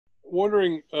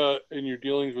wondering in your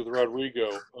dealings with Rodrigo,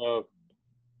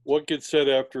 what gets said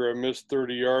after a missed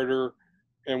 30-yarder,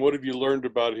 and what have you learned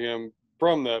about him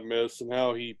from that miss and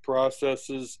how he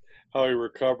processes, how he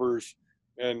recovers,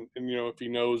 and if he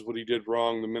knows what he did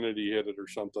wrong the minute he hit it or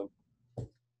something.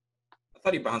 I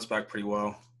thought he bounced back pretty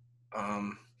well.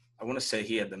 I want to say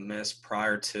he had the miss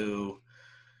prior to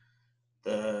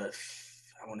I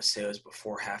want to say it was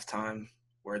before halftime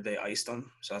where they iced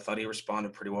him. So I thought he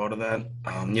responded pretty well to that.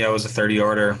 Yeah, it was a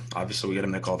 30-yarder. Obviously, we got to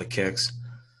make all the kicks.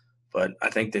 But I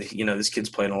think that, this kid's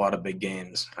played in a lot of big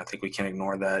games. I think we can't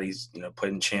ignore that. He's,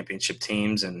 played in championship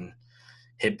teams and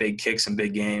hit big kicks in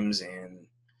big games. And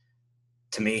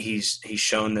to me, he's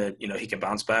shown that, he can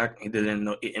bounce back. He did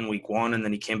it in week one, and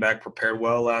then he came back prepared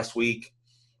well last week.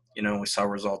 We saw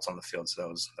results on the field.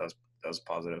 So that was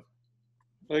positive.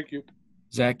 Thank you.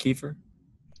 Zach Kiefer.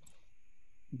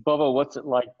 Bubba, what's it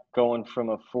like going from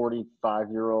a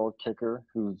 45-year-old kicker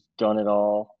who's done it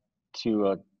all to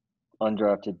a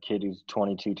undrafted kid who's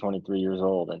 22, 23 years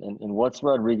old? And what's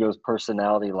Rodrigo's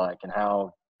personality like, and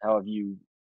what have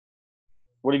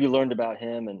you learned about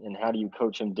him, and how do you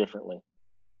coach him differently?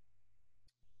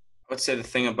 I would say the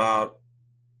thing about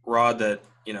Rod that,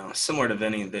 similar to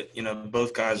Vinny, that,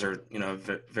 both guys are,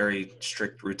 very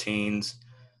strict routines.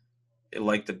 They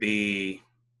like to be,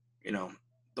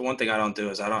 the one thing I don't do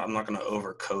is I'm not going to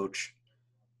overcoach,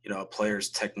 a player's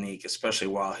technique, especially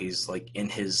while he's like in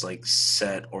his like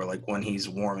set or like when he's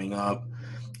warming up.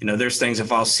 There's things, if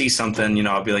I'll see something,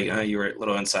 I'll be like, oh, you were a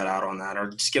little inside out on that, or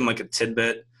just give him like a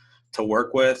tidbit to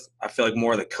work with. I feel like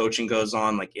more of the coaching goes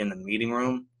on like in the meeting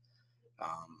room.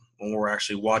 When we're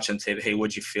actually watching tape, hey,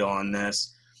 what'd you feel on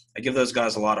this? I give those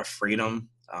guys a lot of freedom.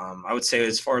 I would say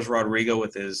as far as Rodrigo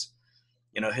with his,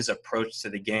 his approach to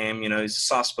the game, he's a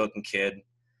soft-spoken kid,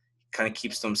 kind of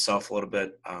keeps to himself a little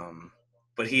bit.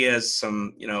 But he has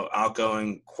some,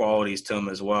 outgoing qualities to him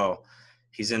as well.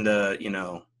 He's into,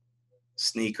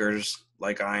 sneakers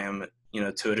like I am,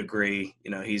 to a degree.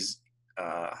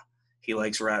 He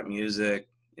likes rap music,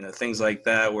 things like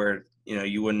that where,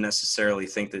 you wouldn't necessarily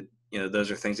think that,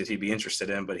 those are things that he'd be interested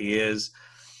in, but he is.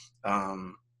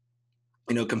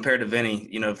 Compared to Vinny,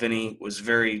 Vinny was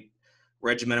very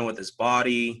regimented with his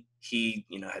body. He,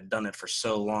 had done it for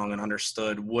so long and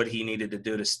understood what he needed to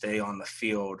do to stay on the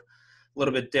field. A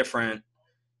little bit different.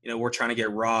 We're trying to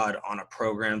get Rod on a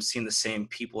program, seeing the same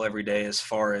people every day as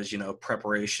far as,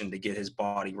 preparation to get his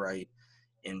body right.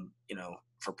 And,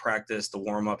 for practice, the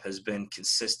warm-up has been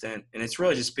consistent. And it's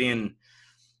really just being,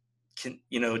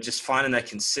 just finding that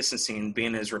consistency and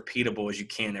being as repeatable as you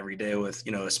can every day with,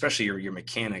 especially your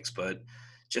mechanics, but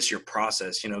just your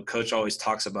process. Coach always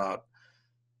talks about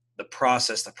the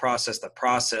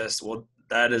process. Well,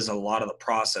 that is a lot of the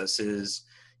process is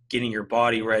getting your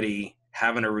body ready,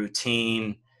 having a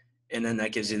routine, and then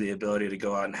that gives you the ability to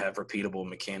go out and have repeatable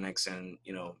mechanics and,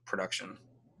 production.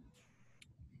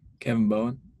 Kevin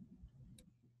Bowen.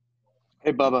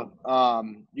 Hey, Bubba.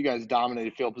 You guys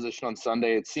dominated field position on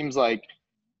Sunday. It seems like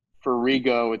for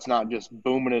Rigo, it's not just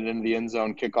booming it into the end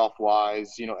zone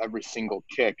kickoff-wise, every single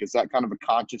kick. Is that kind of a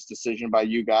conscious decision by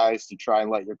you guys to try and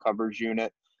let your coverage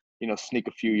unit, sneak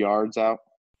a few yards out?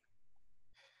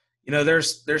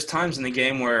 There's times in the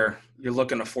game where you're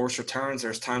looking to force returns.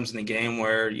 There's times in the game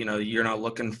where, you're not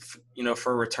looking,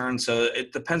 for a return. So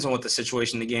it depends on what the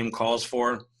situation the game calls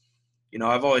for.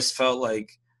 I've always felt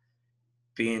like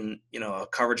being, a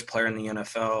coverage player in the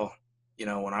NFL,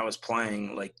 when I was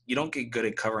playing, like you don't get good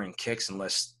at covering kicks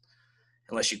unless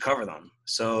you cover them.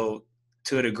 So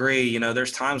to a degree,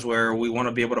 there's times where we want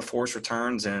to be able to force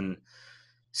returns and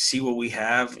see what we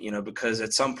have, because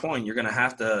at some point you're going to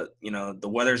have to, the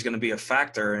weather's going to be a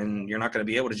factor and you're not going to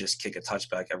be able to just kick a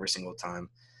touchback every single time.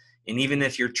 And even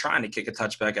if you're trying to kick a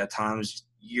touchback at times,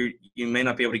 you may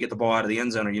not be able to get the ball out of the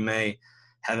end zone, or you may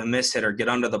have a miss hit or get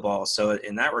under the ball. So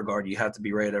in that regard, you have to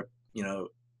be ready to,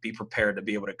 be prepared to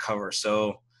be able to cover.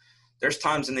 So there's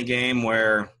times in the game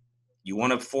where you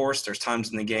want to force. There's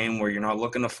times in the game where you're not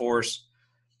looking to force.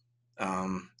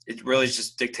 It really is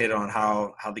just dictated on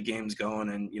how the game's going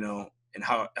and, and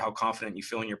how confident you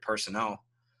feel in your personnel.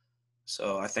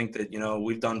 So I think that,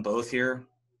 we've done both here.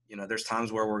 There's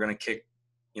times where we're going to kick,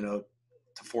 to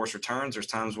force returns. There's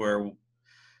times where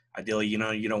ideally, you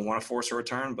don't want to force a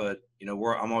return, but,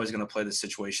 I'm always going to play the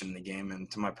situation in the game and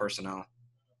to my personnel.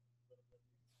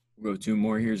 We'll go two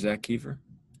more here. Zach Kiefer.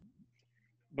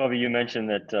 Bubby, you mentioned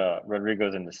that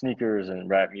Rodrigo's into sneakers and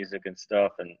rap music and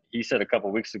stuff, and he said a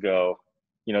couple weeks ago,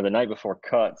 the night before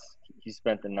cuts, he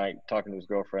spent the night talking to his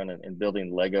girlfriend and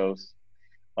building Legos.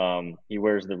 He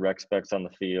wears the rec specs on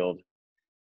the field.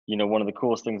 one of the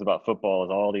coolest things about football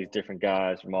is all these different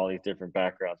guys from all these different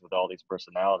backgrounds with all these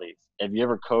personalities. Have you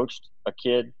ever coached a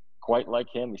kid quite like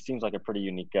him? He seems like a pretty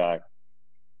unique guy.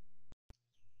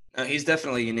 He's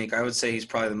definitely unique. I would say he's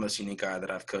probably the most unique guy that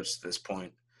I've coached at this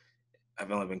point.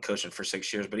 I've only been coaching for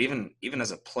 6 years, but even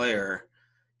as a player,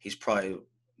 he's probably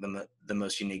the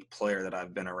most unique player that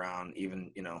I've been around.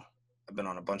 Even, I've been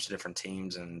on a bunch of different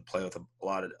teams and play with a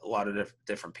lot of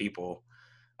different people.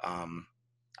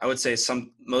 I would say not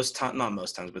most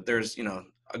times, but there's,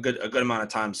 a good amount of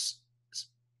times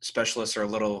specialists are a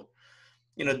little,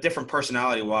 different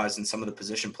personality wise than some of the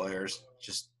position players.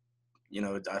 Just,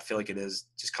 I feel like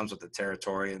just comes with the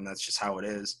territory, and that's just how it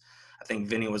is. I think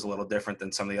Vinny was a little different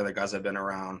than some of the other guys I've been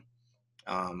around.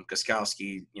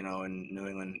 Gostkowski, in New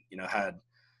England, had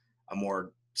a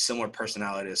more similar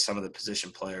personality to some of the position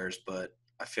players, but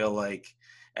I feel like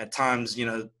at times,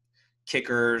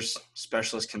 kickers,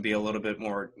 specialists can be a little bit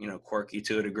more, quirky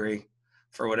to a degree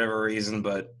for whatever reason.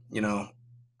 But,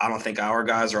 I don't think our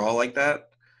guys are all like that.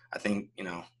 I think,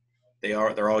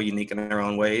 they're all unique in their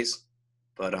own ways,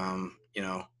 but, all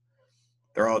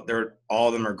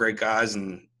of them are great guys,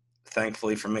 and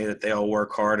thankfully for me that they all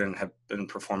work hard and have been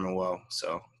performing well.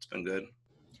 So it's been good.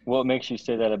 What makes you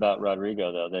say that about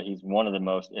Rodrigo, though, that he's one of the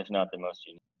most, if not the most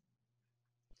unique?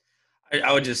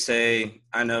 I would just say,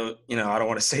 I know, I don't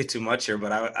want to say too much here,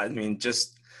 but I mean,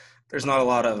 just there's not a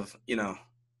lot of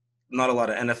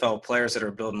NFL players that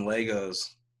are building Legos,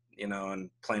 and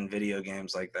playing video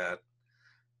games like that.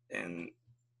 And,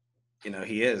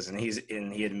 he is, and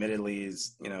he admittedly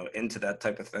is, into that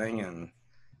type of thing, and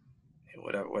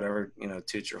whatever,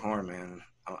 toot your horn, man.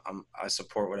 I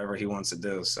support whatever he wants to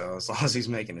do. So as long as he's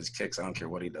making his kicks, I don't care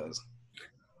what he does.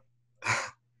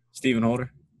 Stephen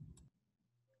Holder.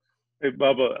 Hey,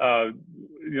 Bubba,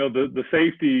 the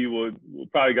safety would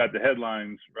probably got the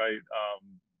headlines, right?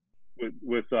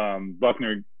 With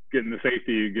Buckner getting the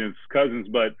safety against Cousins,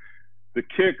 but the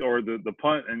kick or the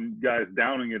punt and guys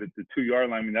downing it at the 2-yard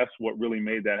line, I mean, that's what really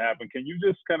made that happen. Can you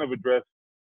just kind of address,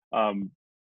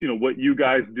 what you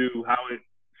guys do, how it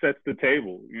sets the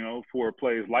table, for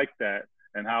plays like that,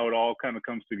 and how it all kind of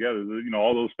comes together,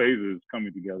 all those phases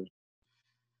coming together?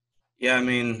 Yeah, I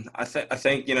mean, I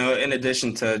think, in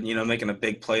addition to, making a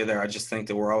big play there, I just think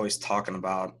that we're always talking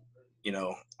about,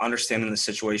 understanding the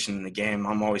situation in the game.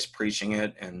 I'm always preaching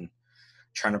it and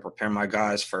trying to prepare my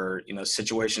guys for,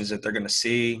 situations that they're going to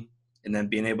see, and then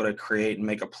being able to create and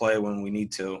make a play when we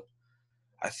need to.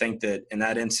 I think that in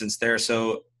that instance there,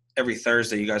 so every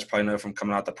Thursday, you guys probably know from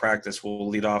coming out to practice, we'll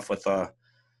lead off with a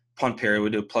punt period. We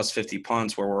do plus 50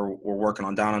 punts where we're working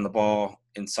on down on the ball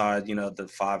inside, the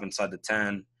 5, inside the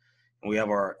 10. And we have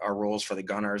our roles for the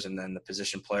gunners and then the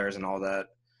position players and all that.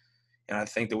 And I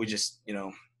think that we just,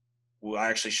 I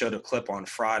actually showed a clip on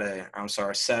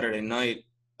Saturday night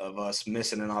of us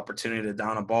missing an opportunity to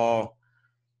down a ball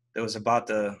that was about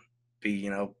to be,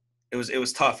 it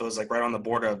was tough. It was like right on the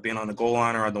border of being on the goal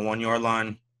line or on the 1-yard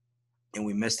line, and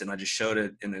we missed it. And I just showed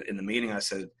it in the meeting. I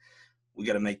said, we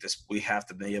have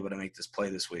to be able to make this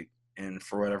play this week. And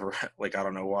for whatever, I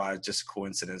don't know why, just a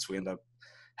coincidence, we end up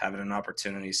having an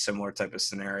opportunity, similar type of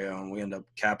scenario, and we end up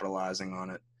capitalizing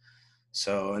on it.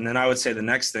 So, and then I would say the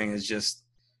next thing is just,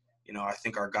 I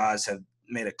think our guys have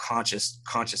made a conscious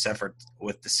effort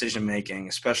with decision making,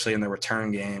 especially in the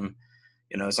return game.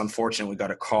 It's unfortunate we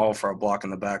got a call for a block in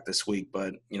the back this week,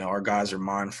 but our guys are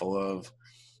mindful of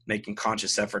making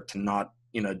conscious effort to not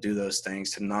do those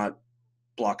things, to not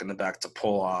block in the back, to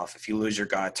pull off. If you lose your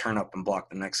guy, turn up and block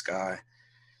the next guy.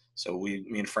 So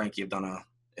me and Frankie have done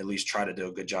at least try to do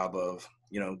a good job of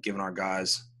giving our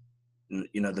guys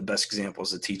the best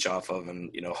examples to teach off of and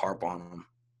harp on them.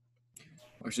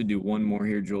 I should do one more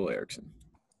here, Joel Erickson.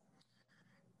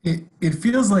 It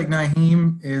feels like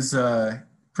Naheem is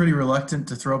pretty reluctant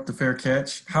to throw up the fair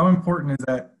catch. How important is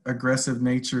that aggressive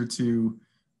nature to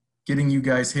getting you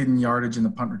guys hidden yardage in the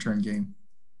punt return game?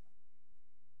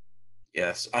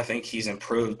 Yes, I think he's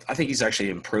improved. I think he's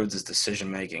actually improved his decision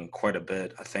making quite a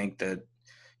bit. I think that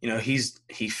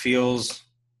he feels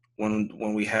when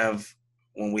we have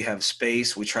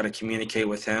space, we try to communicate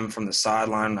with him from the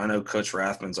sideline. I know Coach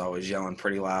Rathman's always yelling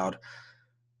pretty loud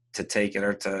to take it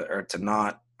or to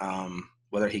not.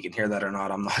 Whether he can hear that or not,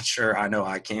 I'm not sure. I know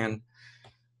I can.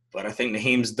 But I think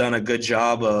Naheem's done a good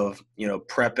job of,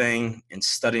 prepping and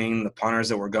studying the punters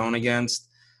that we're going against.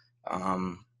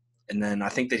 And then I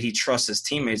think that he trusts his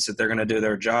teammates that they're going to do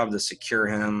their job to secure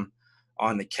him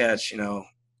on the catch.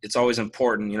 It's always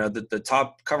important. The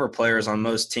top cover players on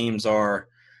most teams are,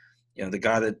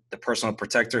 the personal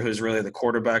protector who's really the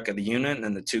quarterback of the unit, and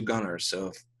then the 2 gunners.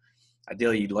 So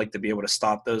ideally you'd like to be able to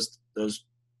stop those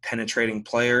penetrating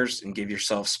players and give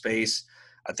yourself space.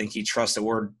 I think he trusts that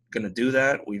we're going to do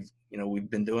that. We've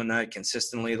been doing that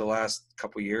consistently the last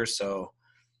couple of years. So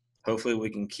hopefully we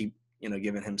can keep,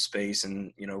 giving him space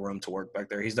and, room to work back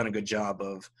there. He's done a good job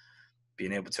of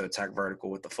being able to attack vertical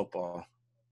with the football.